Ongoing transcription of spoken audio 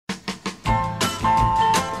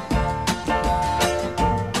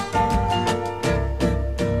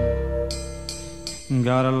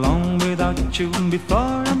Got along without you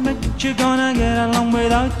before I met you, gonna get along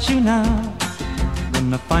without you now.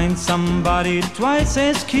 Gonna find somebody twice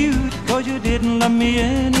as cute, 'cause you didn't love me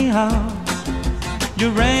anyhow. You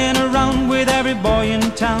ran around with every boy in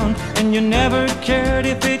town, and you never cared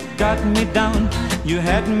if it got me down. You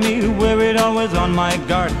had me worried, always on my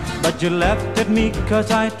guard, but you laughed at me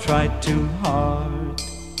 'cause I tried too hard.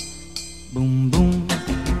 Boom, boom,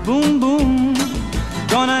 boom, boom,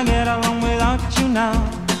 gonna get along without you now.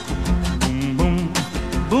 Boom, boom,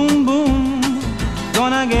 boom, boom,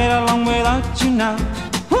 gonna get along without you now.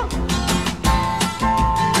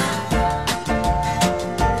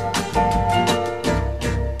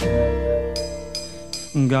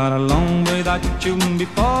 Got along without you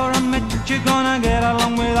before I met you, gonna get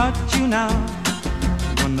along without you now.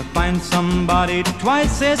 Gonna find somebody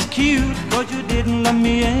twice as cute, 'cause you didn't love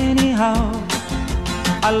me anyhow.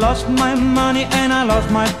 I lost my money and I lost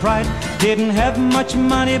my pride. Didn't have much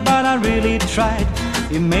money but I really tried.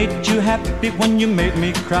 It made you happy when you made me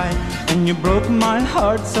cry, and you broke my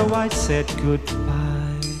heart, so I said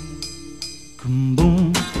goodbye. Boom,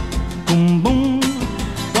 boom, boom, boom,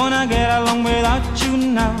 gonna get along without you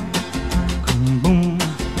now. Boom, boom,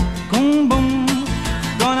 boom, boom,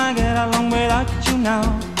 gonna get along without you now.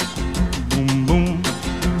 Boom, boom,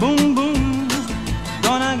 boom, boom,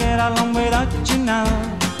 gonna get along without you now.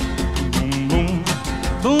 Boom, boom,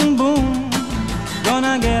 boom, boom,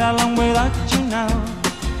 gonna get along without you now.